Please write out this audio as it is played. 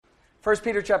1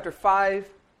 Peter chapter 5.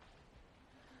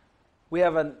 We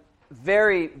have a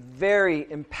very, very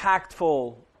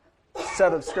impactful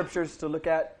set of scriptures to look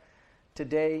at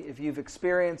today. If you've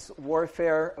experienced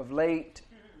warfare of late,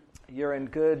 you're in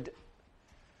good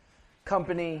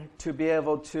company to be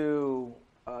able to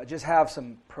just have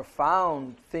some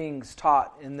profound things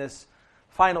taught in this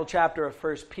final chapter of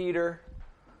 1 Peter.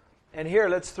 And here,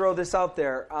 let's throw this out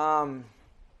there.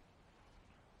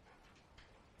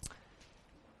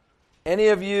 Any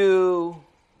of you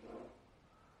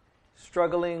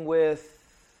struggling with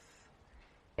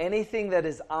anything that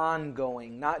is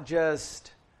ongoing, not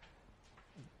just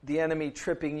the enemy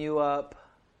tripping you up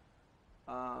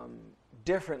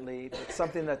differently, but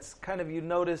something that's kind of you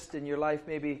noticed in your life,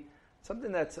 maybe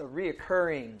something that's a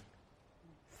reoccurring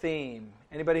theme.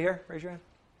 Anybody here? Raise your hand.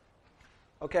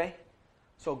 Okay.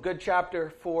 So good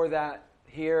chapter for that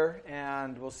here,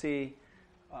 and we'll see,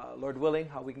 Lord willing,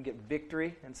 how we can get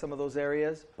victory in some of those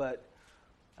areas. But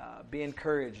be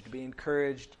encouraged. Be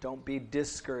encouraged. Don't be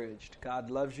discouraged. God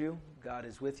loves you. God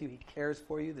is with you. He cares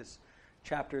for you. This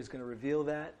chapter is going to reveal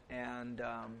that, and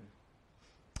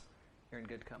you're in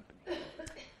good company.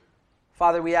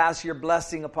 Father, we ask your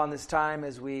blessing upon this time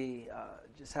as we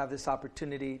just have this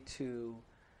opportunity to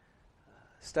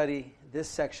study this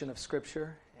section of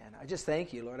Scripture. And I just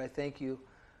thank you, Lord. I thank you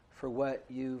for what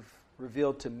you've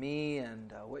revealed to me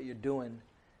and what you're doing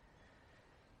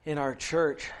in our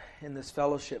church, in this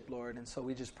fellowship, Lord. And so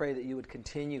we just pray that you would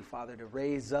continue, Father, to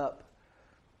raise up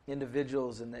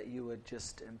individuals and that you would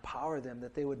just empower them,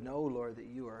 that they would know, Lord, that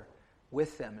you are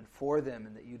with them and for them,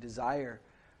 and that you desire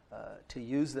to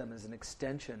use them as an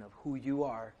extension of who you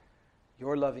are,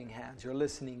 your loving hands, your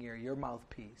listening ear, your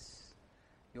mouthpiece,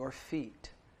 your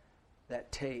feet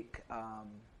that take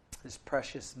this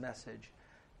precious message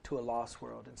to a lost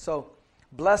world. And so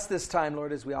bless this time,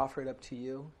 Lord, as we offer it up to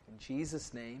you in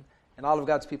Jesus' name. And all of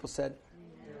God's people said,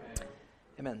 Amen.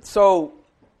 Amen. So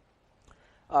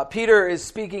Peter is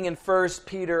speaking in 1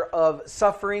 Peter of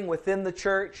suffering within the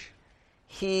church.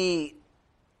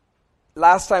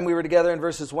 Last time we were together in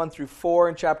verses 1 through 4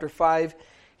 in chapter 5,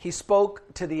 he spoke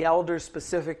to the elders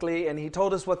specifically, and he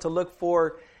told us what to look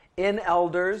for in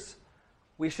elders.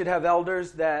 We should have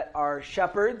elders that are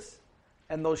shepherds,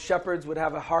 and those shepherds would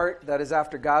have a heart that is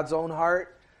after God's own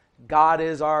heart. God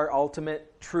is our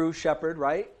ultimate true shepherd,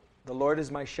 right? The Lord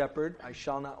is my shepherd, I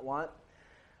shall not want.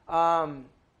 And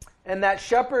that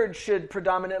shepherd should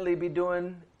predominantly be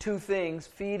doing two things: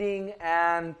 feeding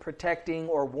and protecting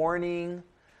or warning,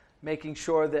 making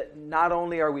sure that not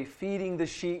only are we feeding the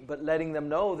sheep, but letting them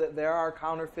know that there are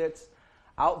counterfeits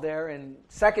out there. In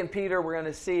 2 Peter, we're going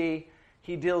to see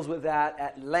he deals with that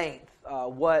at length,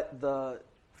 what the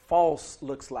false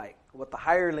looks like, what the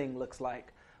hireling looks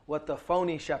like, what the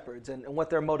phony shepherds and what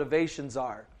their motivations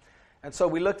are. And so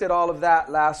we looked at all of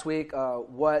that last week,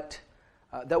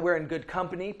 that we're in good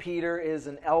company. Peter is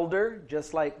an elder,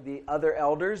 just like the other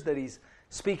elders that he's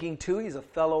speaking to. He's a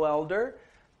fellow elder,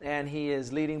 and he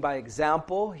is leading by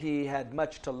example. He had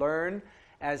much to learn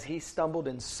as he stumbled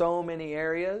in so many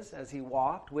areas as he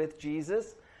walked with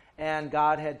Jesus. And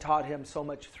God had taught him so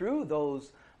much through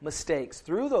those mistakes,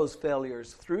 through those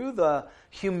failures, through the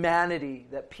humanity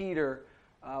that Peter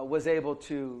was able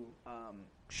to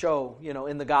show,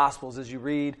 in the Gospels as you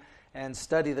read and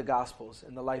study the Gospels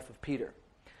in the life of Peter.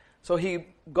 So he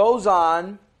goes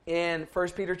on in 1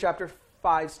 Peter chapter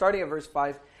 5, starting at verse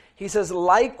 5. He says,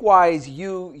 "Likewise,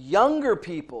 you younger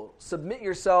people, submit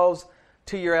yourselves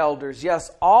to your elders."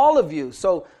 Yes, all of you.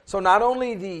 So not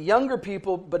only the younger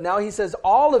people, but now he says,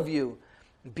 all of you,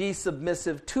 be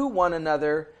submissive to one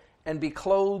another and be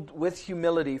clothed with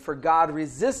humility. For God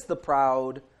resists the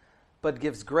proud, but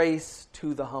gives grace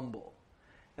to the humble.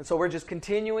 And so we're just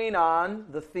continuing on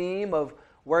the theme of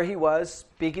where he was,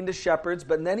 speaking to shepherds.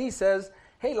 But then he says,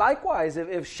 hey, likewise,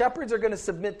 if shepherds are going to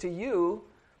submit to you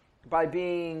by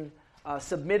being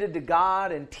submitted to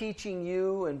God and teaching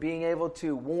you and being able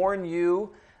to warn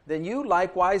you, then you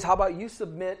likewise, how about you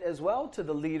submit as well to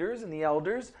the leaders and the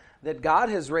elders that God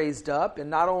has raised up, and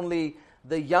not only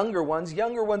the younger ones.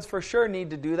 Younger ones for sure need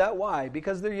to do that. Why?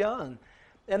 Because they're young.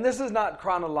 And this is not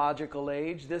chronological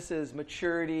age. This is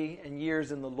maturity and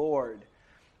years in the Lord.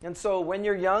 And so when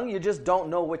you're young, you just don't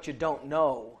know what you don't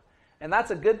know. And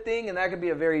that's a good thing, and that could be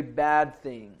a very bad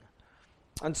thing.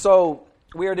 And so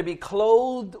we are to be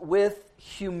clothed with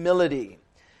humility.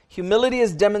 Humility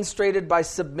is demonstrated by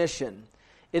submission.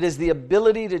 It is the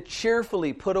ability to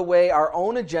cheerfully put away our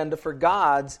own agenda for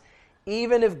God's,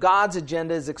 even if God's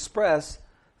agenda is expressed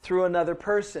through another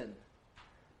person.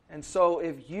 And so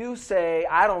if you say,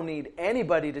 I don't need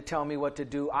anybody to tell me what to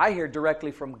do, I hear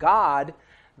directly from God,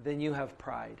 then you have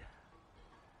pride.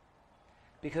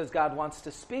 because God wants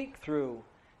to speak through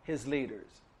his leaders.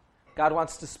 God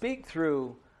wants to speak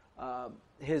through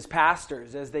his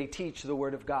pastors as they teach the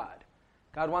Word of God.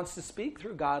 God wants to speak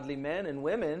through godly men and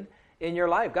women in your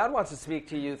life. God wants to speak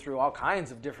to you through all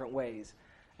kinds of different ways.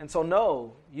 And so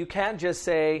no, you can't just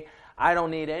say, I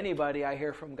don't need anybody, I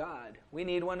hear from God. We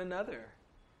need one another.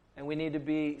 And we need to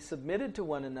be submitted to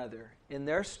one another in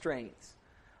their strengths.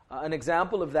 An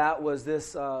example of that was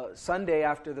this Sunday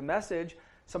after the message,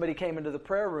 somebody came into the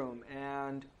prayer room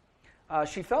and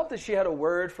she felt that she had a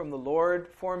word from the Lord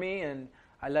for me, and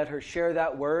I let her share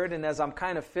that word. And as I'm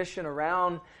kind of fishing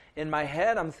around in my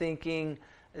head, I'm thinking,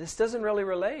 this doesn't really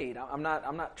relate. I'm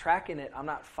not tracking it. I'm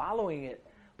not following it.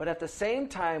 But at the same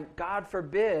time, God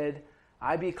forbid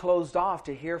I be closed off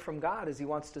to hear from God as he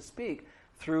wants to speak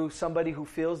through somebody who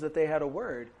feels that they had a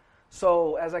word.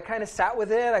 So as I kind of sat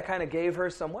with it, I kind of gave her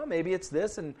some, well, maybe it's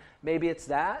this and maybe it's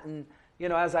that. And,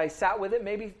 as I sat with it,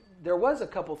 maybe there was a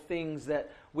couple things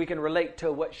that we can relate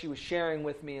to what she was sharing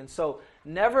with me. And so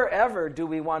never ever do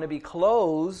we want to be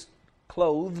closed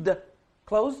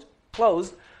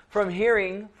from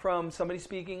hearing from somebody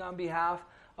speaking on behalf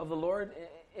of the Lord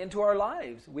into our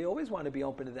lives. We always want to be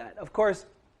open to that. Of course,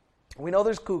 we know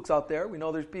there's kooks out there. We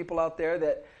know there's people out there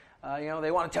that, they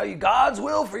want to tell you God's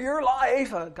will for your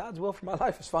life. God's will for my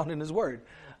life is found in his word.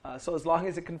 So as long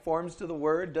as it conforms to the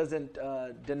word, doesn't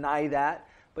deny that.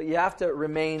 But you have to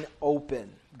remain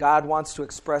open. God wants to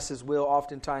express his will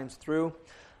oftentimes through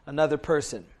another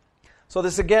person. So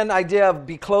this, again, idea of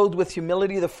be clothed with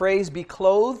humility, the phrase be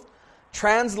clothed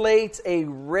translates a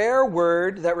rare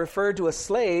word that referred to a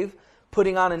slave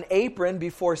putting on an apron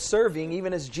before serving,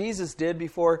 even as Jesus did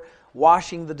before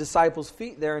washing the disciples'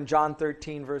 feet there in John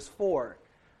 13, verse 4.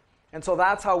 And so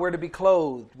that's how we're to be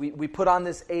clothed. We put on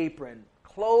this apron,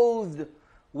 clothed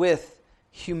with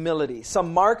humility.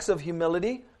 Some marks of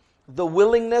humility: the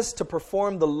willingness to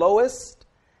perform the lowest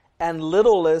and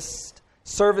littlest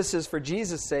services for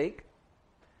Jesus' sake.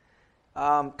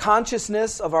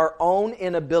 Consciousness of our own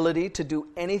inability to do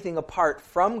anything apart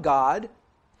from God.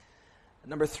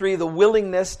 Number 3, the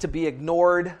willingness to be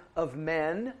ignored of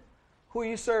men. Who are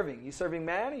you serving? Are you serving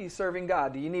man or are you serving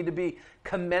God? Do you need to be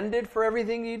commended for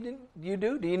everything you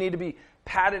do? Do you need to be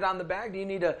patted on the back? Do you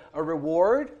need a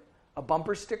reward? A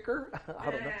bumper sticker? I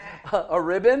don't know. A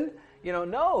ribbon?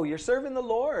 No, you're serving the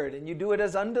Lord and you do it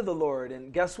as unto the Lord.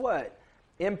 And guess what?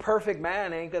 Imperfect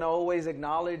man ain't going to always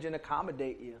acknowledge and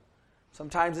accommodate you.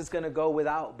 Sometimes it's going to go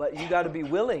without. But you got to be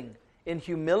willing in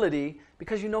humility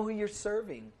because you know who you're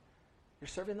serving. You're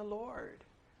serving the Lord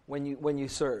when you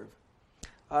serve.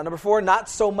 Number 4, not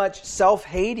so much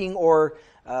self-hating or,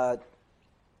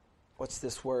 what's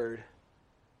this word?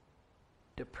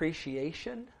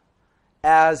 Depreciation,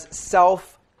 as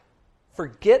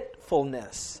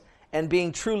self-forgetfulness and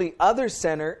being truly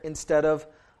other-centered instead of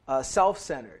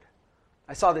self-centered.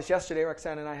 I saw this yesterday.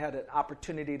 Roxanne and I had an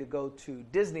opportunity to go to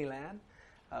Disneyland.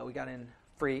 We got in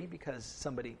free because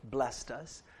somebody blessed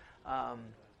us.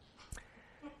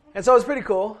 And so it was pretty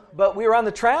cool. But we were on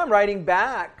the tram riding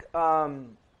back,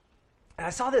 and I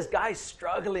saw this guy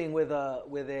struggling with a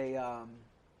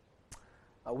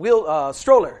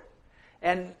stroller,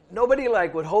 and nobody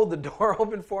would hold the door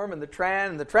open for him, and the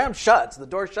tram shuts. The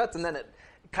door shuts, and then it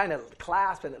kind of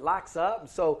clasps and it locks up. And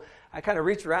so I kind of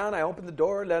reached around, I opened the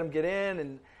door, let him get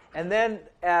in, and then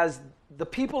as the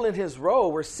people in his row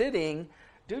were sitting,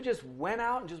 dude just went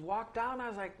out and just walked out, and I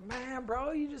was like, man,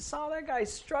 bro, you just saw that guy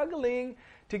struggling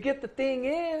to get the thing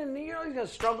in, and he's going to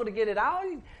struggle to get it out.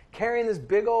 He's carrying this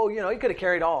big old, he could have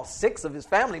carried all 6 of his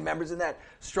family members in that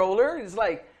stroller. It's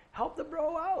like, help the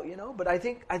bro out, But I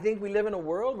think we live in a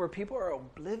world where people are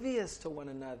oblivious to one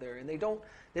another, and they don't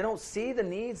see the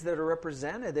needs that are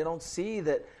represented. They don't see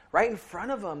that right in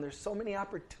front of them there's so many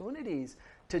opportunities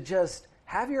to just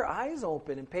have your eyes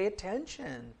open and pay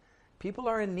attention. People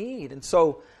are in need. And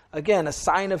so, again, a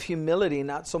sign of humility,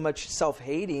 not so much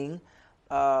self-hating,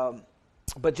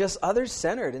 but just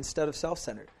others-centered instead of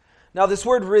self-centered. Now, this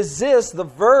word resist, the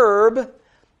verb,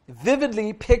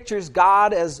 vividly pictures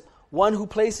God as one who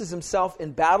places himself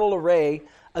in battle array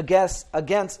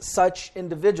against such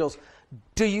individuals.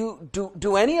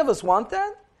 Do any of us want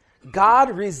that?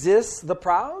 God resists the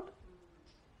proud?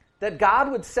 That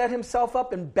God would set himself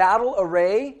up in battle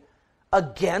array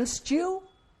against you?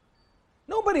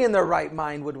 Nobody in their right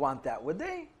mind would want that, would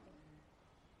they?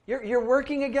 You're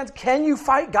working against, can you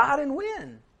fight God and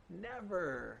win?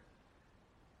 Never.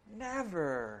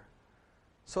 Never.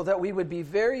 So that we would be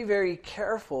very, very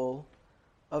careful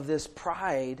of this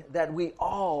pride that we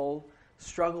all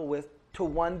struggle with to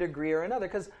one degree or another.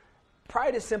 Because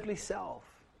pride is simply self.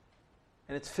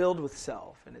 And it's filled with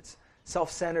self. And it's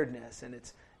self-centeredness. And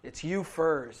It's you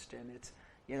first, and it's,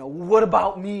 what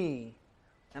about me?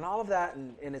 And all of that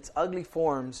in its ugly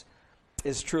forms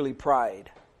is truly pride.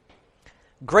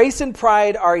 Grace and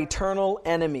pride are eternal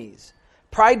enemies.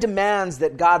 Pride demands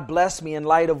that God bless me in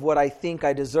light of what I think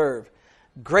I deserve.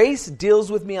 Grace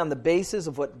deals with me on the basis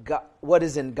of what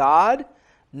is in God,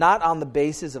 not on the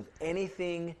basis of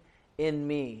anything in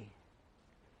me.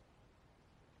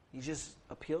 You just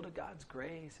appeal to God's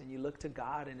grace, and you look to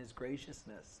God and His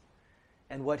graciousness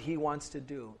and what He wants to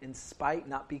do, in spite,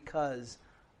 not because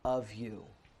of you.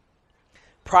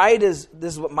 Pride is,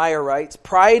 this is what Meyer writes,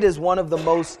 pride is one of the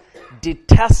most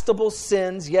detestable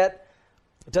sins, yet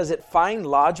does it find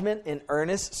lodgment in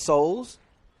earnest souls?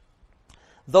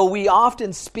 Though we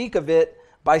often speak of it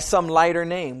by some lighter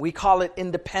name, we call it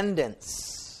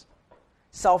independence,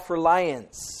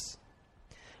 self-reliance.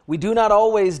 We do not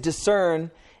always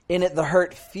discern in it the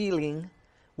hurt feeling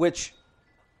which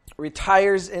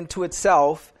retires into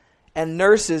itself and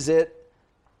nurses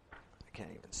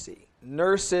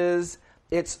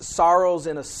its sorrows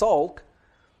in a sulk.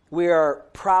 We are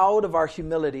proud of our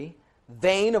humility,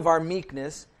 vain of our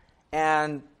meekness,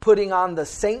 and putting on the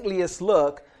saintliest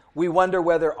look, we wonder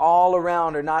whether all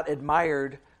around are not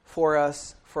admired for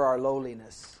us for our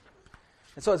lowliness.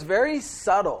 And so it's very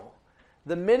subtle.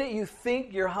 The minute you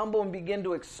think you're humble and begin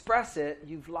to express it,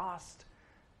 you've lost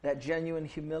that genuine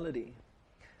humility.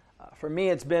 For me,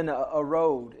 it's been a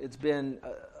road. It's been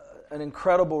an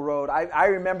incredible road. I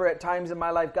remember at times in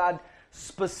my life, God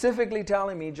specifically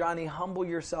telling me, Johnny, humble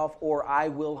yourself or I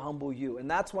will humble you. And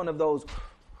that's one of those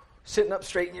sitting up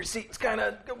straight in your seat. It's kind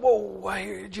of, whoa, I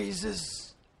hear you,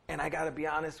 Jesus. And I got to be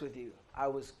honest with you. I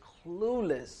was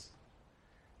clueless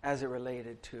as it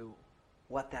related to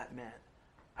what that meant.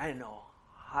 I didn't know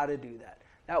how to do that.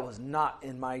 That was not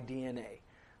in my DNA.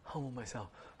 Humble myself.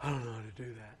 I don't know how to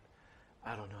do that.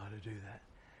 I don't know how to do that.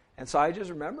 And so I just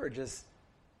remember just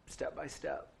step by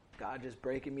step, God just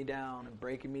breaking me down and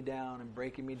breaking me down and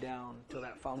breaking me down until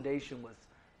that foundation was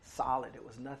solid. It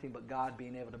was nothing but God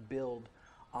being able to build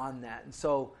on that. And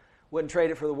so wouldn't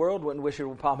trade it for the world, wouldn't wish it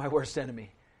upon my worst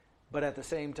enemy. But at the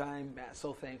same time, man,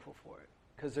 so thankful for it.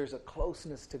 Because there's a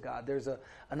closeness to God. There's an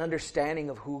understanding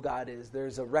of who God is.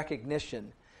 There's a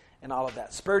recognition and all of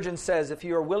that. Spurgeon says, if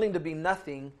you are willing to be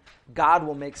nothing, God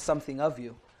will make something of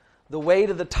you. The way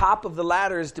to the top of the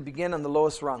ladder is to begin on the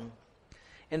lowest rung.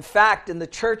 In fact, in the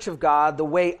church of God, the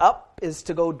way up is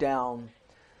to go down.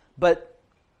 But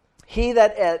he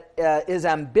that is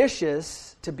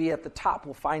ambitious to be at the top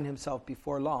will find himself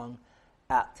before long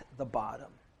at the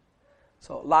bottom.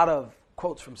 So a lot of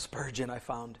quotes from Spurgeon I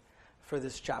found for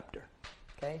this chapter.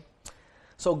 Okay?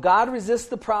 So God resists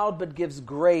the proud but gives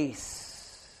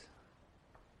grace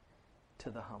to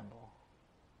the humble.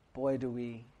 Boy, do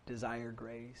we desire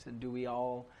grace, and do we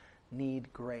all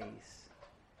need grace.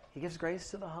 He gives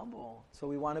grace to the humble. So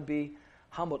we want to be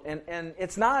humbled. And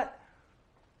it's not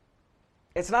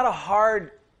a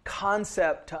hard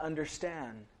concept to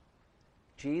understand.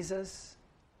 Jesus,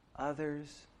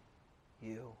 others,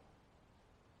 you.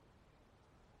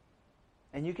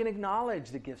 And you can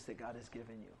acknowledge the gifts that God has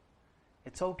given you.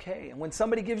 It's okay. And when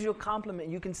somebody gives you a compliment,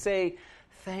 you can say,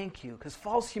 thank you. Because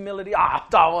false humility,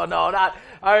 shut up.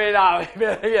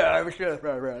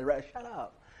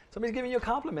 Somebody's giving you a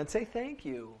compliment, say thank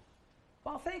you.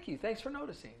 Well, thank you. Thanks for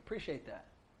noticing. Appreciate that.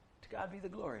 To God be the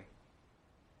glory.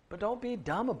 But don't be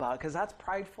dumb about it, because that's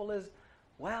prideful as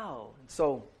well. And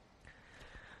so,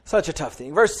 such a tough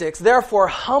thing. Verse 6, therefore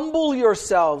humble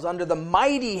yourselves under the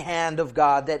mighty hand of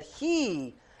God, that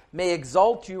He may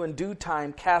exalt you in due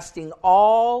time, casting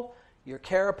all your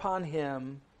care upon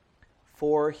Him,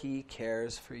 for He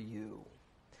cares for you.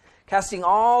 Casting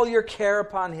all your care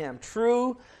upon Him.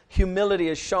 True humility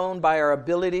is shown by our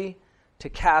ability to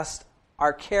cast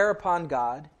our care upon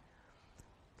God.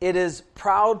 It is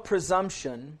proud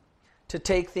presumption to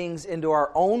take things into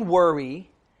our own worry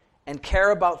and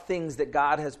care about things that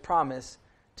God has promised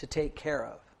to take care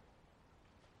of.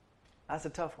 That's a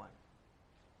tough one.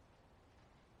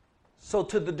 So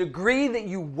to the degree that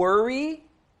you worry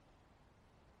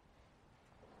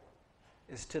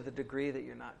is to the degree that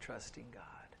you're not trusting God.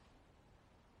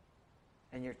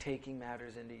 And you're taking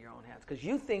matters into your own hands. Because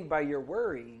you think by your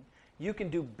worrying, you can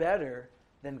do better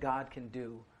than God can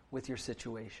do with your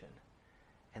situation.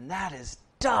 And that is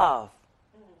tough.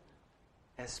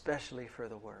 Especially for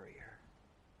the worrier.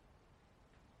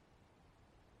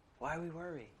 Why we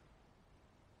worry?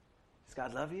 Does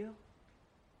God love you?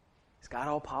 Is God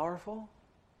all powerful?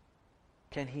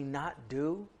 Can He not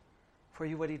do for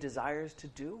you what He desires to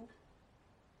do?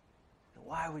 And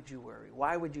why would you worry?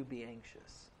 Why would you be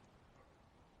anxious?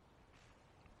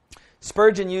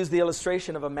 Spurgeon used the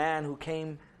illustration of a man who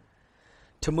came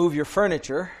to move your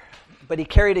furniture, but he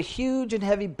carried a huge and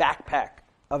heavy backpack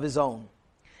of his own.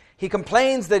 He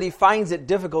complains that he finds it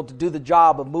difficult to do the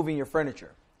job of moving your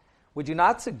furniture. Would you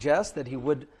not suggest that he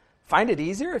would find it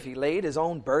easier if he laid his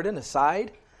own burden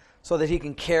aside so that he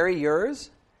can carry yours?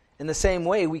 In the same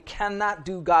way, we cannot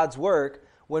do God's work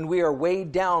when we are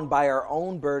weighed down by our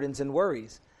own burdens and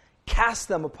worries. Cast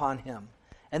them upon him,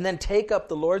 and then take up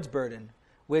the Lord's burden,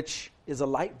 which is a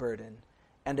light burden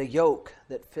and a yoke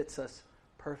that fits us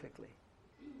perfectly.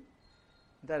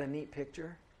 Isn't that a neat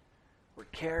picture? We're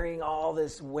carrying all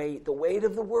this weight, the weight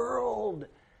of the world,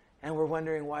 and we're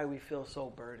wondering why we feel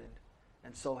so burdened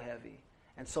and so heavy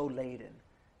and so laden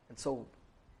and so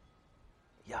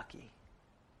yucky.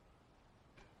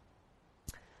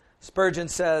 Spurgeon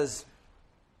says,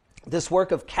 this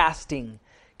work of casting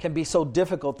can be so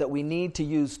difficult that we need to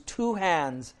use two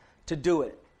hands to do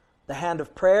it, the hand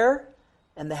of prayer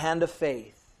and the hand of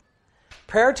faith.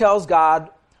 Prayer tells God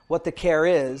what the care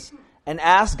is and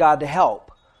asks God to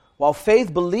help. While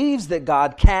faith believes that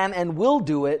God can and will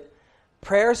do it,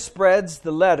 prayer spreads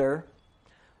the letter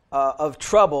of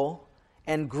trouble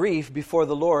and grief before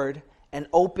the Lord and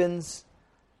opens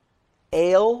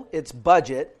its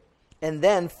budget, and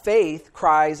then faith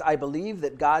cries, I believe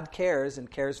that God cares and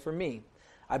cares for me.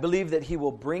 I believe that he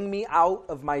will bring me out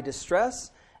of my distress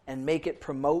and make it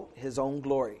promote his own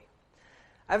glory.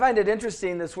 I find it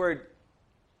interesting, this word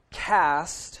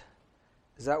cast.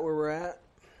 Is that where we're at?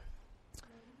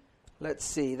 Let's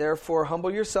see. Therefore,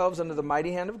 humble yourselves under the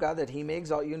mighty hand of God, that he may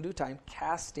exalt you in due time,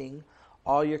 casting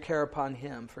all your care upon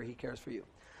him, for he cares for you.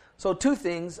 So two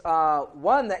things.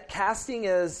 One, that casting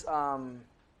is,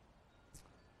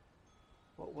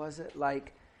 what was it?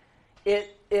 Like,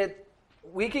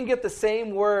 we can get the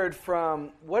same word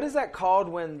from, what is that called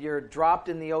when you're dropped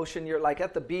in the ocean? You're like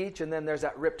at the beach and then there's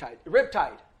that riptide.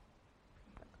 Riptide.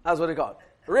 That's what it's called.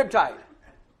 A riptide.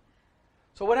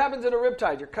 So what happens in a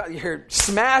riptide? You're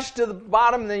smashed to the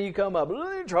bottom and then you come up.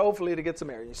 Hopefully to get some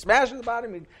air. You smash to the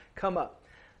bottom and you come up.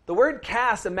 The word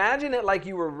cast, imagine it like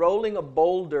you were rolling a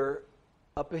boulder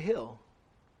up a hill.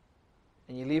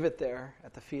 And you leave it there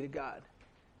at the feet of God.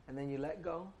 And then you let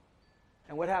go.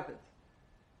 And what happens?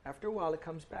 After a while, it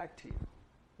comes back to you.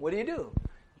 What do? You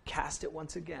cast it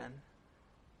once again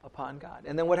upon God.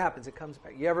 And then what happens? It comes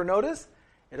back. You ever notice?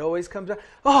 It always comes back.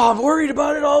 Oh, I'm worried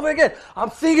about it all over again. I'm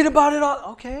thinking about it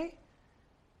all. Okay.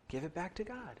 Give it back to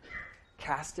God.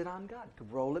 Cast it on God.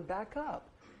 Roll it back up.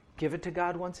 Give it to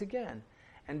God once again.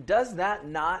 And does that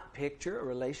not picture a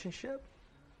relationship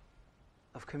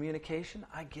of communication?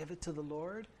 I give it to the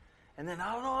Lord. And then,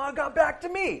 I don't know, it got back to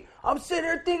me. I'm sitting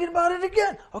here thinking about it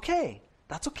again. Okay.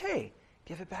 That's okay.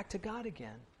 Give it back to God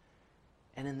again.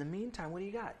 And in the meantime, what do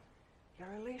you got? You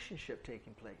got a relationship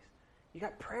taking place. You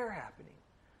got prayer happening.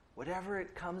 Whatever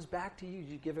it comes back to you,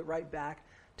 you give it right back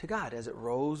to God as it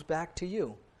rolls back to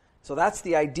you. So that's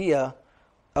the idea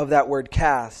of that word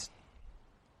cast.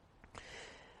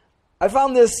 I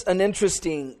found this an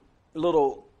interesting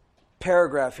little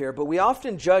paragraph here, but we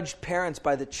often judge parents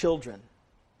by the children.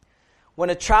 When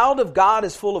a child of God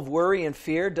is full of worry and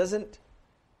fear, doesn't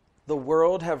the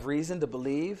world have reason to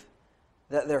believe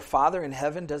that their Father in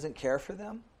heaven doesn't care for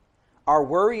them? Our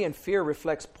worry and fear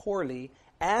reflects poorly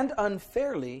and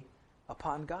unfairly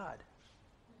upon God.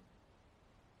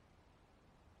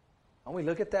 And we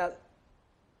look at that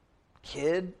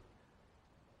kid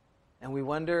and we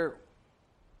wonder,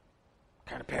 what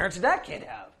kind of parents did that kid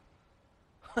have?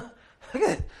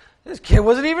 This kid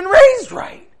wasn't even raised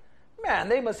right. Man,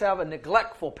 they must have a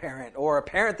neglectful parent or a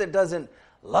parent that doesn't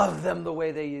love them the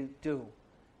way they do.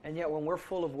 And yet when we're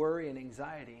full of worry and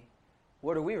anxiety,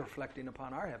 what are we reflecting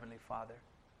upon our Heavenly Father?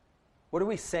 What are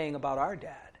we saying about our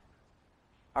dad?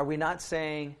 Are we not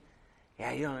saying,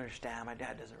 yeah, you don't understand, my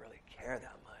dad doesn't really care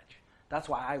that much. That's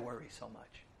why I worry so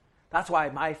much. That's why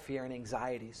my fear and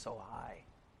anxiety is so high.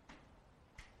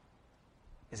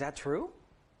 Is that true?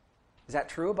 Is that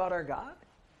true about our God?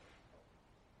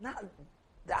 Not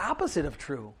the opposite of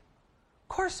true. Of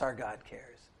course our God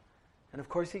cares. And of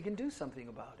course he can do something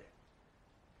about it.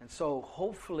 And so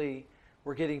hopefully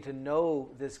we're getting to know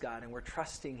this God and we're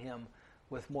trusting him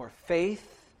with more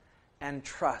faith and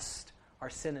trust are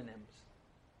synonyms.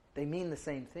 They mean the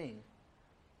same thing.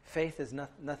 Faith is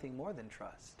nothing more than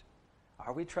trust.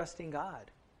 Are we trusting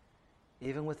God?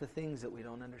 Even with the things that we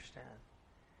don't understand.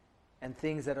 And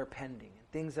things that are pending.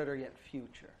 And things that are yet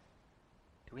future.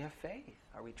 Do we have faith?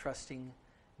 Are we trusting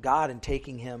God and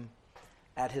taking him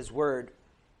at his word?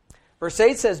 Verse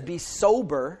 8 says, be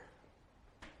sober,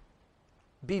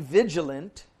 be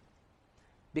vigilant,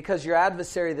 because your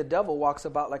adversary, the devil, walks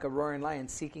about like a roaring lion,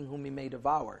 seeking whom he may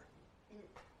devour.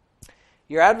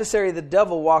 Your adversary, the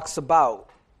devil, walks about.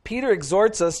 Peter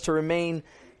exhorts us to remain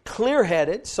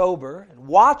clear-headed, sober, and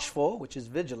watchful, which is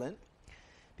vigilant,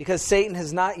 because Satan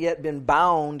has not yet been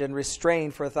bound and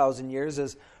restrained for 1,000 years,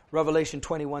 as Revelation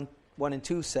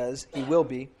 21:1-2 says he will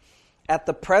be. At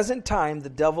the present time, the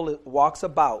devil walks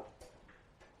about.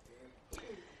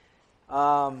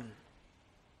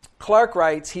 Clark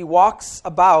writes, he walks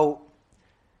about.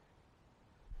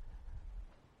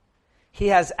 He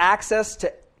has access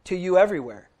to you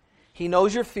everywhere. He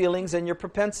knows your feelings and your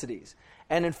propensities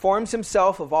and informs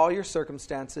himself of all your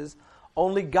circumstances.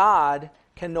 Only God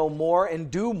can know more and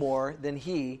do more than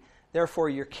he. Therefore,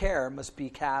 your care must be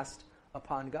cast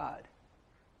upon God.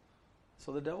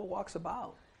 So the devil walks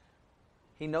about.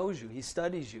 He knows you. He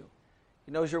studies you.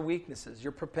 He knows your weaknesses,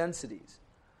 your propensities.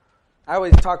 I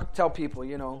always tell people,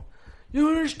 you don't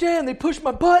understand, they push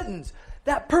my buttons.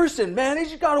 That person, man, they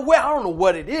just got away. I don't know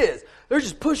what it is. They're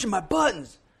just pushing my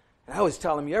buttons. And I always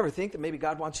tell them, you ever think that maybe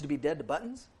God wants you to be dead to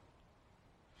buttons?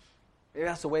 Maybe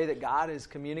that's the way that God is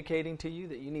communicating to you,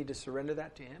 that you need to surrender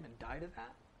that to him and die to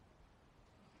that?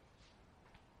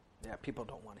 Yeah, people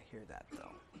don't want to hear that, though.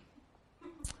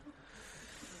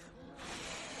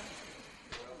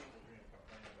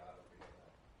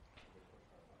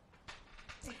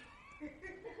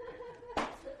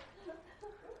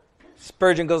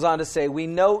 Spurgeon goes on to say, we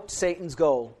note Satan's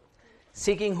goal,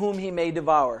 seeking whom he may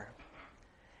devour.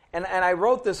 And I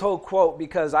wrote this whole quote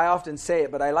because I often say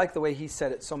it, but I like the way he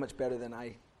said it so much better than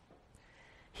I.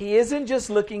 He isn't just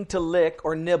looking to lick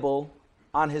or nibble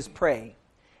on his prey.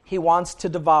 He wants to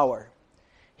devour.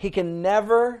 He can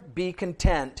never be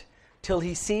content till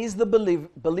he sees the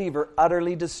believer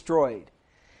utterly destroyed.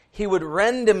 He would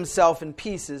rend himself in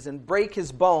pieces and break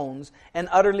his bones and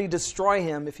utterly destroy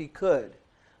him if he could.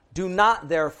 Do not,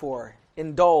 therefore,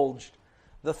 indulge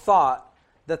the thought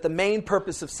that the main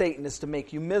purpose of Satan is to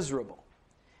make you miserable.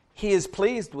 He is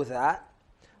pleased with that,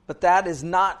 but that is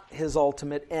not his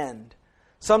ultimate end.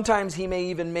 Sometimes he may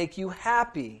even make you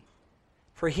happy,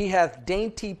 for he hath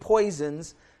dainty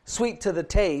poisons, sweet to the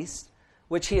taste,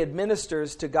 which he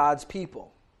administers to God's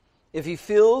people. If he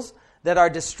feels that our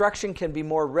destruction can be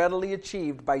more readily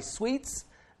achieved by sweets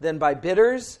than by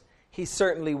bitters, he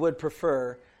certainly would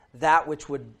prefer that which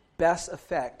would best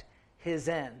affect his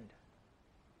end.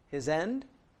 His end?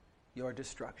 Your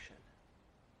destruction.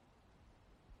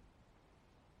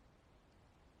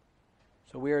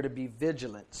 So we are to be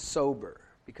vigilant, sober,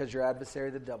 because your adversary,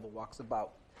 the devil, walks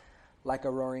about like a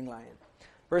roaring lion.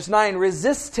 Verse 9,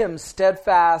 resist him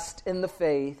steadfast in the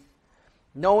faith,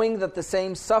 knowing that the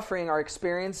same suffering are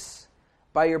experienced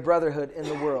by your brotherhood in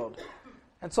the world.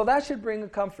 And so that should bring a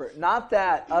comfort. Not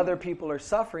that other people are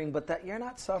suffering, but that you're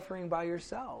not suffering by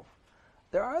yourself.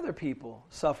 There are other people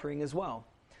suffering as well.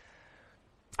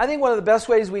 I think one of the best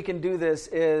ways we can do this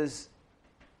is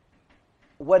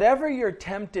whatever you're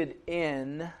tempted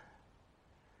in,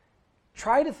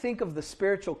 try to think of the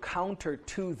spiritual counter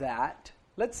to that.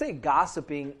 Let's say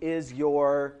gossiping is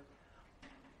your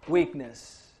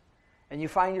weakness, and you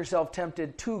find yourself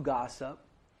tempted to gossip.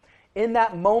 In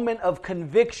that moment of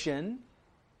conviction,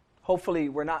 hopefully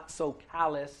we're not so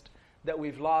calloused that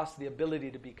we've lost the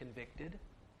ability to be convicted.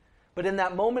 But in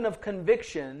that moment of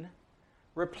conviction,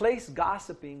 replace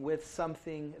gossiping with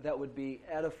something that would be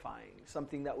edifying,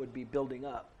 something that would be building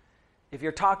up. If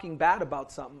you're talking bad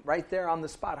about something, right there on the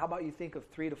spot, how about you think of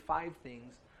 3 to 5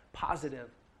 things positive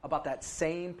about that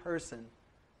same person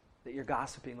that you're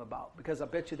gossiping about? Because I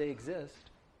bet you they exist.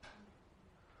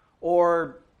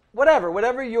 Or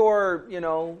whatever your,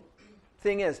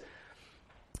 thing is.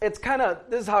 It's kind of,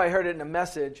 this is how I heard it in a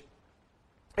message.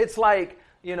 It's like,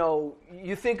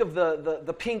 you think of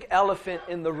the pink elephant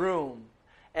in the room.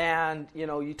 And,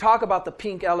 you talk about the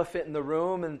pink elephant in the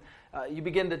room, and you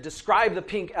begin to describe the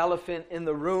pink elephant in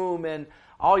the room, and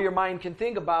all your mind can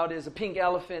think about is a pink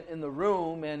elephant in the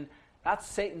room, and that's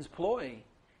Satan's ploy.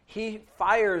 He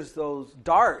fires those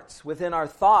darts within our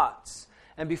thoughts,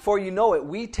 and before you know it,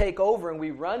 we take over and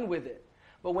we run with it.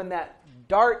 But when that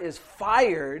dart is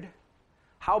fired,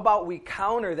 how about we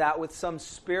counter that with some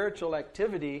spiritual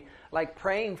activity, like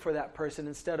praying for that person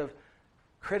instead of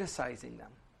criticizing them?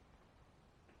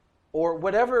 Or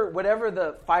whatever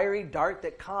the fiery dart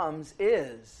that comes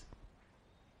is.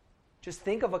 Just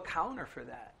think of a counter for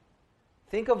that.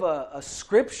 Think of a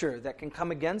scripture that can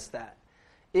come against that.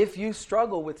 If you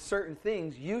struggle with certain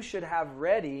things, you should have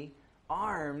ready,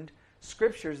 armed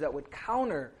scriptures that would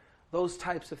counter those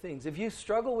types of things. If you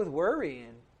struggle with worry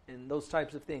and those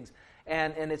types of things,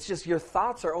 and it's just your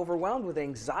thoughts are overwhelmed with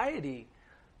anxiety,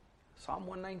 Psalm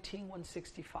 119,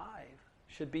 165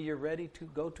 should be your ready to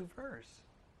go to verse.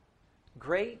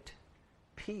 Great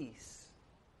peace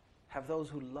have those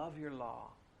who love your law,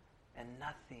 and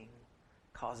nothing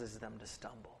causes them to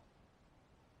stumble.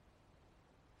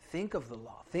 Think of the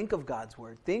law. Think of God's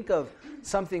word. Think of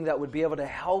something that would be able to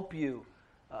help you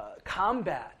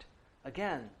combat,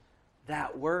 again,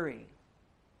 that worry.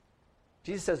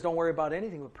 Jesus says, don't worry about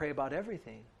anything, but pray about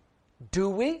everything. Do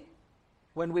we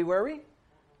when we worry?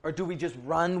 Or do we just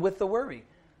run with the worry?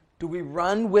 Do we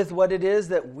run with what it is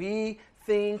that we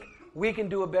think we can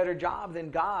do a better job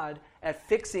than God at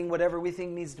fixing whatever we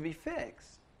think needs to be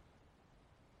fixed?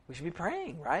 We should be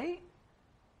praying, right?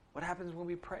 What happens when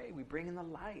we pray? We bring in the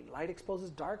light. Light exposes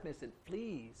darkness. It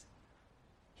flees.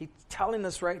 He's telling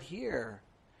us right here,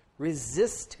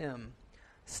 resist him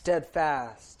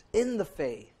steadfast in the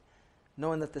faith,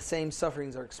 knowing that the same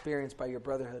sufferings are experienced by your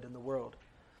brotherhood in the world.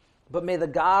 But may the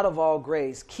God of all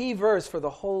grace, key verse for the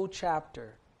whole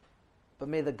chapter, but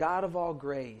may the God of all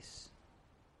grace,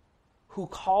 who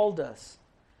called us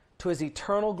to his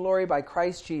eternal glory by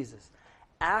Christ Jesus,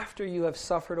 after you have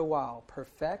suffered a while,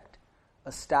 perfect,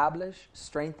 establish,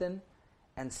 strengthen,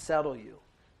 and settle you.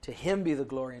 To him be the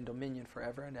glory and dominion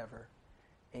forever and ever.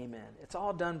 Amen. It's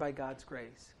all done by God's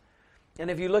grace. And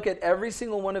if you look at every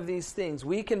single one of these things,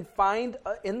 we can find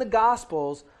in the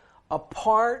Gospels a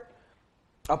point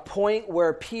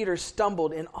where Peter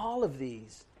stumbled in all of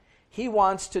these. He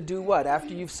wants to do what?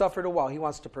 After you've suffered a while, he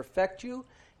wants to perfect you.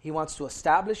 He wants to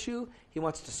establish you. He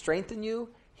wants to strengthen you.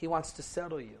 He wants to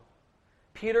settle you.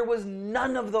 Peter was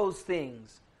none of those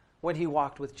things when he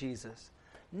walked with Jesus.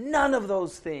 None of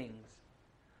those things.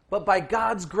 But by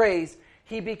God's grace,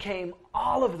 he became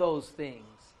all of those things.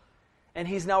 And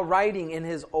he's now writing in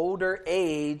his older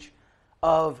age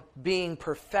of being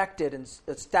perfected and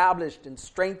established and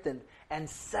strengthened and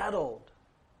settled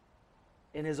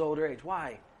in his older age.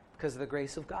 Why? Because of the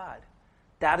grace of God.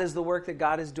 That is the work that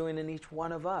God is doing in each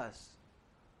one of us.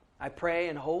 I pray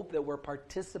and hope that we're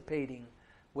participating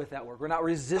with that work. We're not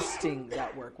resisting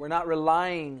that work. We're not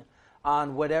relying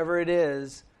on whatever it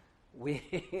is,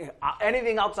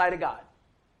 anything outside of God.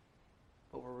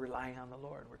 But we're relying on the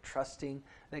Lord. We're trusting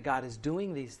that God is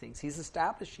doing these things. He's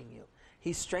establishing you.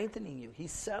 He's strengthening you.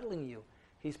 He's settling you.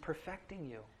 He's perfecting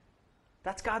you.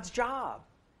 That's God's job.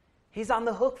 He's on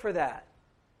the hook for that.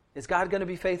 Is God going to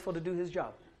be faithful to do his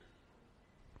job?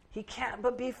 He can't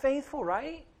but be faithful,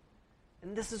 right?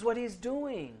 And this is what he's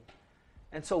doing.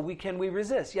 And so can we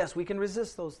resist? Yes, we can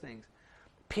resist those things.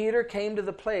 Peter came to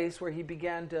the place where he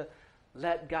began to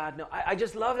let God know. I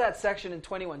just love that section in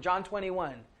 21, John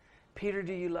 21. Peter,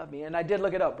 do you love me? And I did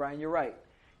look it up, Brian, you're right.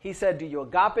 He said, do you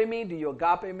agape me? Do you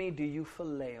agape me? Do you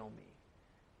phileo me?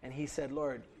 And he said,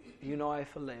 Lord, you know I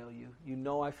phileo you. You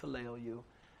know I phileo you.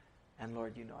 And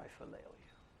Lord, you know I phileo you.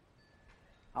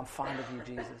 I'm fond of you,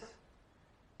 Jesus.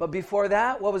 But before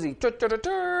that, what was he?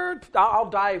 I'll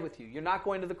die with you. You're not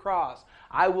going to the cross.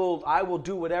 I will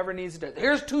do whatever needs to do.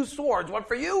 Here's 2 swords. One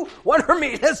for you, one for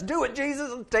me. Let's do it, Jesus.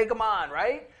 Let's take them on,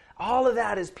 right? All of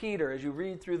that is Peter as you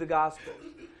read through the Gospels.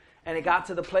 And it got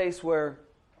to the place where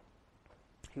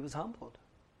he was humbled.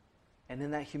 And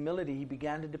in that humility, he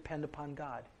began to depend upon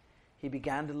God. He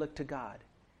began to look to God.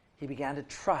 He began to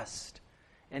trust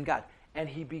in God. And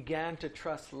he began to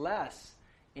trust less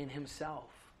in himself.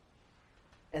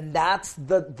 And that's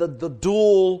the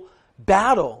dual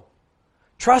battle.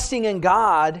 Trusting in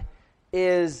God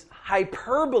is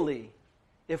hyperbole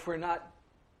if we're not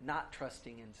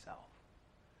trusting in self.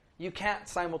 You can't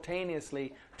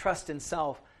simultaneously trust in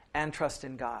self and trust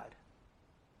in God.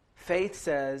 Faith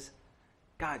says,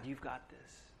 God, you've got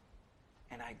this,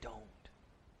 and I don't.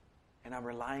 And I'm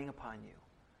relying upon you.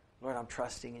 Lord, I'm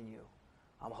trusting in you.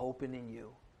 I'm hoping in you.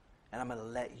 And I'm going to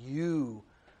let you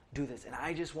do this. And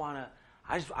I just want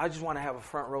to have a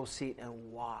front row seat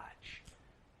and watch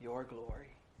your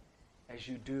glory as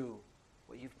you do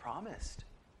what you've promised.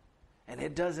 And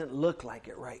it doesn't look like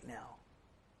it right now.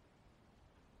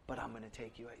 But I'm going to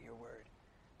take you at your word.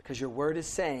 Because your word is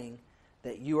saying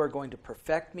that you are going to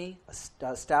perfect me,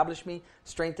 establish me,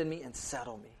 strengthen me, and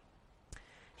settle me.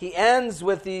 He ends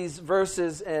with these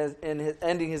verses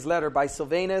ending his letter. By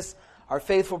Silvanus, our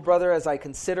faithful brother, as I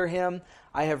consider him,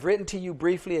 I have written to you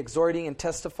briefly, exhorting and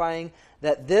testifying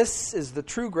that this is the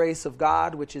true grace of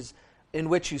God, which is in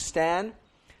which you stand.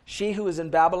 She who is in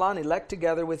Babylon, elect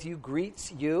together with you,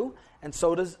 greets you, and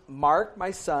so does Mark, my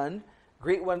son.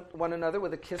 Greet one another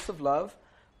with a kiss of love.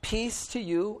 Peace to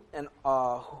you, and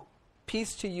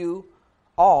peace to you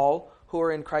all who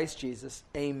are in Christ Jesus.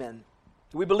 Amen.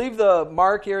 We believe the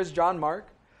Mark here is John Mark.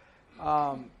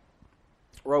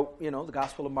 Wrote, the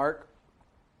Gospel of Mark.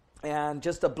 And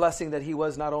just a blessing that he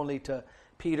was not only to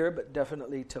Peter, but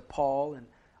definitely to Paul. And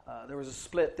there was a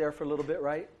split there for a little bit,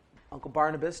 right? Uncle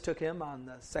Barnabas took him on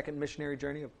the second missionary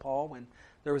journey of Paul when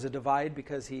there was a divide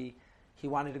because he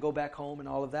wanted to go back home and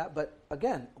all of that. But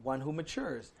again, one who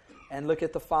matures. And look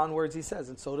at the fond words he says,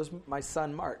 and so does my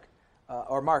son Mark,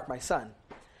 Mark, my son.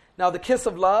 Now, the kiss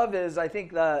of love is, I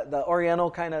think, the Oriental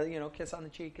kind of, kiss on the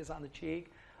cheek, kiss on the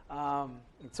cheek.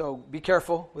 So be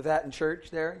careful with that in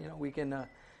church there. We can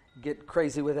get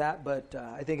crazy with that, but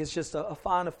I think it's just a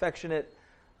fond, affectionate,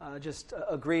 just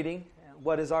a greeting.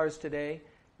 What is ours today?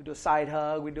 We do a side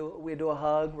hug. We do a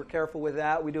hug. We're careful with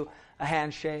that. We do a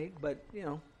handshake, but,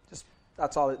 just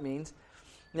that's all it means.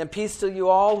 And then peace to you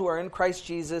all who are in Christ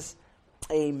Jesus.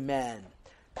 Amen.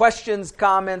 Questions,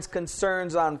 comments,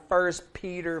 concerns on 1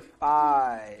 Peter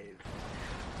 5?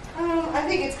 I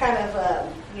think it's kind of,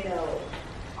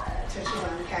 touching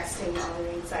on casting all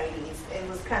the anxieties. It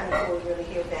was kind of cool to really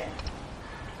hear that,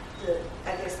 the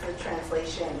proper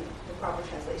translation, a lot of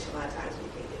times we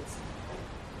think it's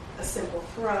a simple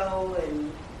throw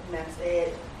and that's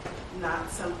it, not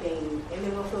something, and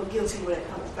then we'll feel guilty when it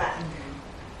comes back.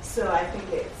 Mm-hmm. So I think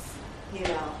it's,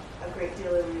 a great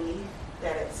deal of relief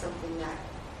that it's something that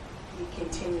you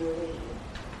continually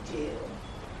do. You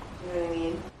know what I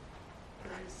mean?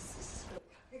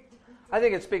 I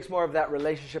think it speaks more of that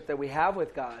relationship that we have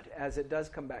with God as it does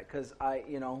come back. Because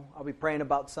I'll be praying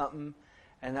about something,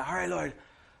 and all right, Lord,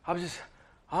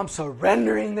 I'm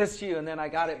surrendering this to you, and then I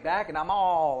got it back, and I'm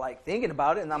all like thinking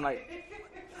about it, and I'm like,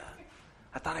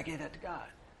 I thought I gave that to God,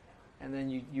 and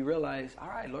then you realize, all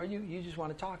right, Lord, you just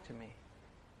want to talk to me.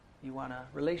 You want a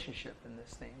relationship in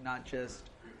this thing, not just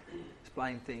this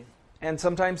blind thing. And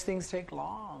sometimes things take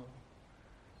long,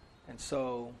 and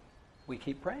so we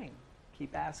keep praying.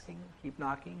 Keep asking, keep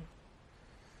knocking.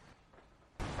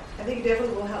 I think it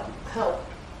definitely will help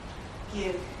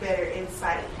give better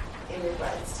insight in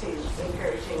regards to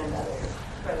encouraging another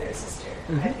brother or sister.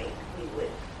 Mm-hmm. I think we would,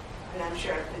 and I'm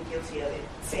sure I've been guilty of it,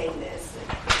 saying this,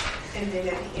 and then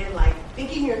at the end, like,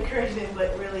 thinking you're encouraging them,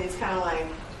 but really it's kind of like,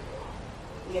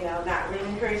 not really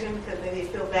encouraging because then they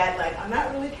feel bad, like, I'm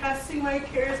not really casting my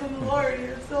cares on the Lord,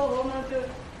 you're still holding on to it.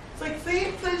 It's like,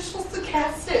 see, so you're supposed to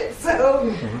cast it.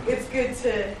 So it's good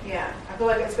to, I feel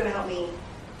like it's going to help me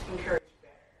encourage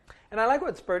better. And I like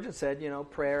what Spurgeon said,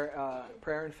 prayer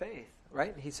and faith,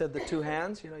 right? He said the two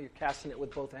hands, you're casting it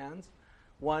with both hands.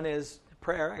 One is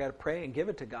prayer, I got to pray and give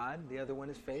it to God. The other one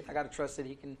is faith. I got to trust that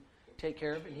He can take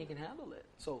care of it and He can handle it.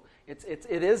 So it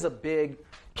is a big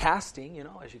casting,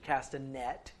 as you cast a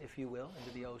net, if you will,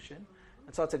 into the ocean.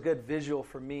 And so it's a good visual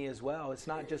for me as well. It's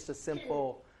not just a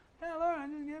simple, yeah, Lord, I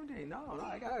just give it to you. No,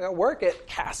 I got to work at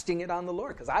casting it on the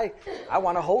Lord because I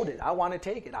want to hold it. I want to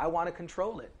take it. I want to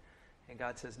control it. And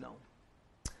God says no.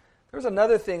 There's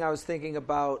another thing I was thinking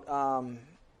about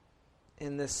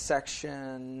in this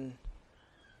section.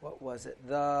 What was it?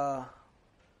 The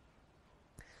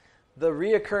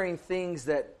reoccurring things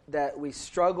that we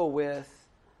struggle with.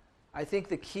 I think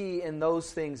the key in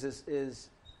those things is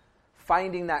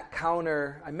finding that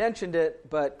counter. I mentioned it,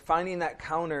 but finding that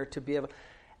counter to be able...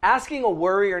 Asking a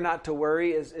worrier not to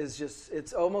worry is just,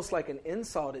 it's almost like an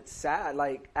insult. It's sad.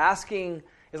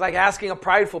 It's like asking a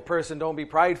prideful person, don't be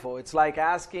prideful. It's like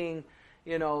asking,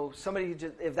 somebody,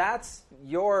 if that's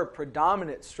your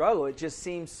predominant struggle, it just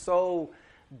seems so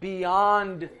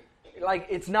beyond, like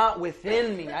it's not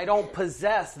within me. I don't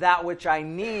possess that which I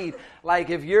need.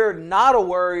 Like if you're not a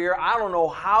worrier, I don't know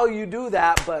how you do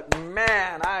that, but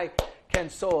man, I can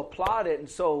so applaud it. And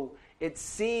so it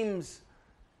seems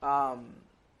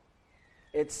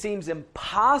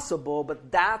impossible,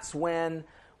 but that's when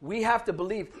we have to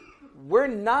believe we're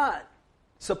not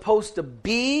supposed to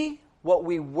be what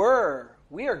we were.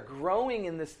 We are growing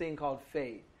in this thing called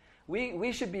faith.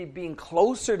 We should be being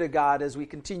closer to God as we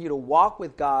continue to walk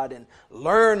with God and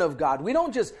learn of God. We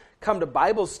don't just come to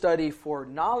Bible study for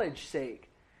knowledge's sake.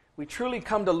 We truly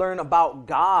come to learn about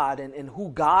God and who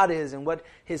God is and what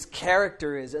His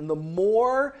character is. And the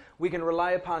more we can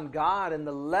rely upon God and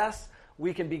the less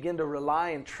we can begin to rely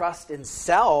and trust in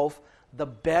self, the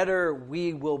better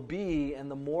we will be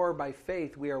and the more by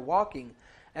faith we are walking.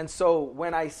 And so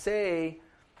when I say,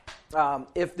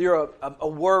 if you're a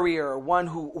worrier or one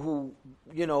who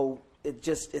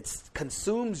it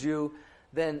consumes you,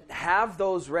 then have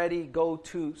those ready, go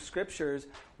to scriptures.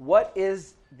 What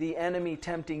is the enemy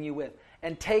tempting you with?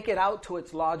 And take it out to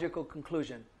its logical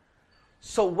conclusion.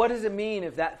 So what does it mean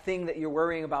if that thing that you're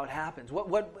worrying about happens? What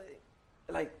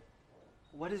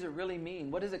does it really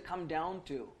mean? What does it come down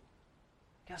to?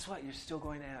 Guess what? You're still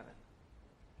going to heaven.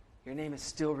 Your name is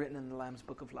still written in the Lamb's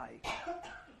Book of Life.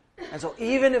 And so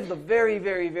even if the very,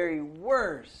 very, very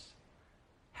worst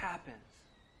happens,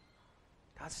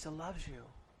 God still loves you.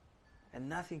 And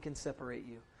nothing can separate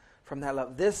you from that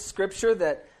love. This scripture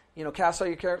that, cast all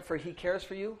your care, for He cares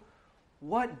for you,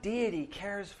 What deity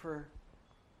cares for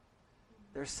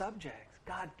their subjects?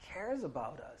 God cares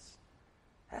about us.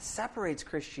 That separates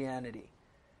Christianity.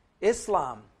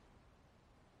 Islam's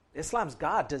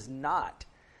God does not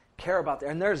care about that.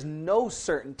 And there's no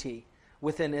certainty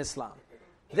within Islam.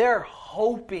 They're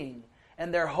hoping.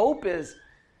 And their hope is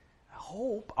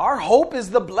hope. Our hope is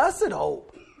the blessed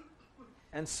hope.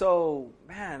 And so,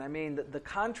 man, I mean, the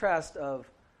contrast of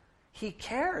he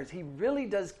cares. He really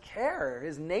does care.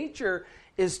 His nature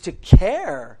is to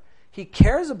care. He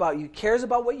cares about you. He cares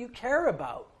about what you care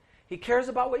about. He cares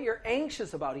about what you're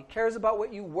anxious about. He cares about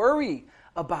what you worry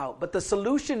about. But the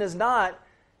solution is not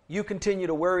you continue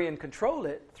to worry and control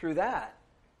it through that.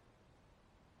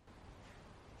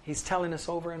 He's telling us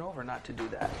over and over not to do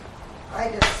that.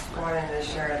 I just wanted to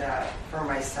share that for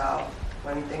myself.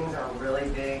 When things are really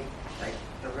big, like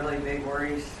the really big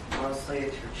worries, mostly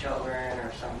it's your children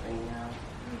or something, you know.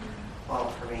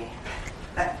 Well, for me,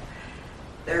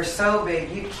 they're so big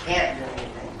you can't do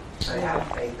anything but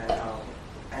have faith and hope.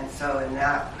 And so in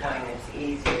that point, it's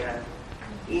easier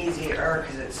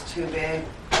because it's too big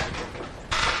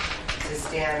to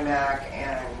stand back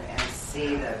and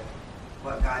see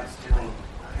what God's doing,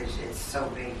 because it's so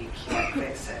big you can't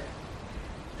fix it.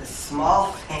 The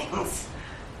small things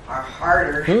are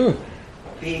harder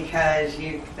because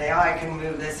I can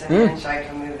move this an inch, I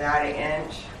can move that an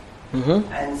inch,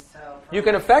 and so you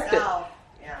can affect it.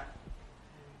 Yeah.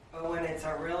 But when it's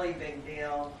a really big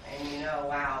deal, and you know,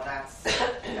 wow, that's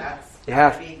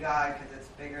gotta be God because it's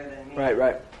bigger than me.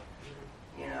 Right.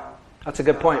 You know. That's a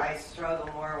good point. I struggle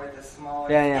more with the smaller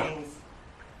things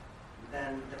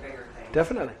than the bigger things.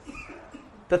 Definitely.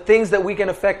 The things that we can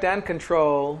affect and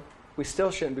control, we still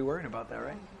shouldn't be worrying about that,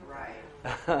 right? Right.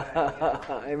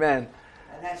 Amen.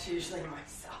 And that's usually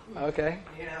myself. Okay.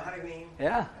 You know what I mean?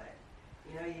 Yeah.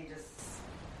 But,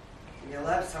 you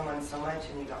love someone so much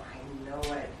and you go, I know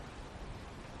it.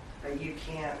 But you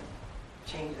can't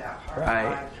change that heart. Right.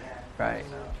 God can. Right.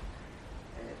 So,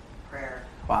 prayer.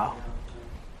 Wow.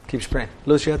 Keeps praying.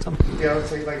 Louis, you had something? Yeah, I would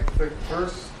say like the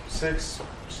verse 6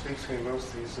 speaks to me most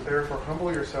of these. So therefore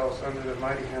humble yourselves under the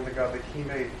mighty hand of God that he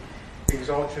may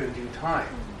exalt you in due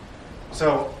time.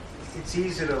 So it's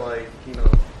easy to I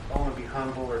want to be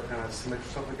humble or kind of submit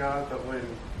yourself to God, but when it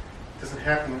doesn't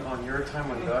happen on your time,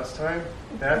 on God's time,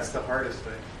 that's the hardest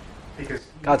thing. Because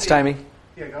God's timing.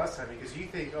 Yeah, God's timing. Because you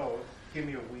think, give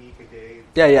me a week, a day.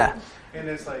 Yeah. And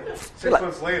it's like 6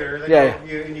 months later, and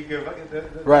you give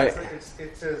right.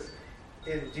 It says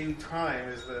in due time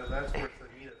that's where it's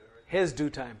the meat of it. Right? His due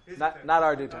time, not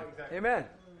our due time. Exactly. Amen.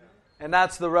 Yeah. And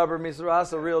that's the rubber meets the road.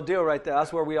 That's the real deal right there.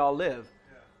 That's where we all live.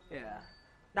 Yeah.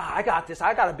 No, I got this.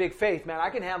 I got a big faith, man. I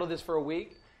can handle this for a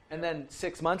week, and then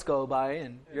 6 months go by,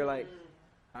 and you're like,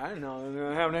 I don't know,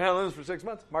 I'm having to handle this for 6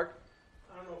 months. Mark?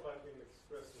 I don't know if I can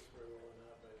express this very well or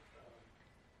not, but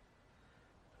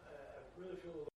I really feel